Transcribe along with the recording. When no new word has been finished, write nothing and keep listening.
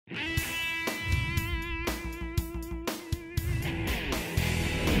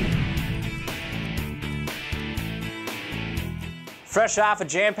Fresh off a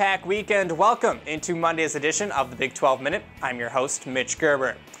jam-packed weekend, welcome into Monday's edition of the Big 12 Minute. I'm your host, Mitch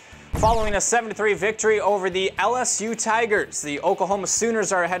Gerber. Following a 7-3 victory over the LSU Tigers, the Oklahoma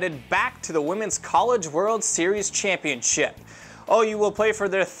Sooners are headed back to the Women's College World Series Championship. OU will play for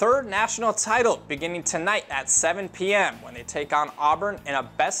their third national title beginning tonight at 7 p.m. when they take on Auburn in a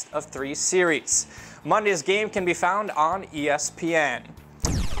best-of-3 series. Monday's game can be found on ESPN.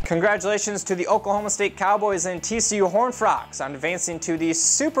 Congratulations to the Oklahoma State Cowboys and TCU Horned Frogs on advancing to the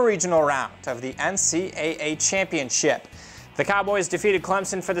Super Regional round of the NCAA Championship. The Cowboys defeated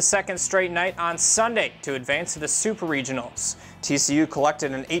Clemson for the second straight night on Sunday to advance to the Super Regionals. TCU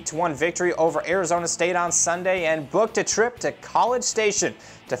collected an 8-1 victory over Arizona State on Sunday and booked a trip to College Station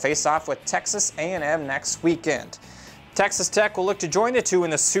to face off with Texas A&M next weekend. Texas Tech will look to join the two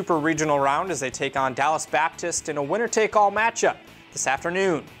in the Super Regional round as they take on Dallas Baptist in a winner-take-all matchup this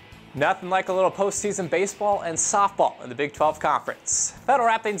afternoon. Nothing like a little postseason baseball and softball in the Big 12 Conference. That'll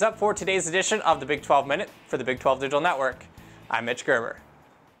wrap things up for today's edition of the Big 12 Minute for the Big 12 Digital Network. I'm Mitch Gerber.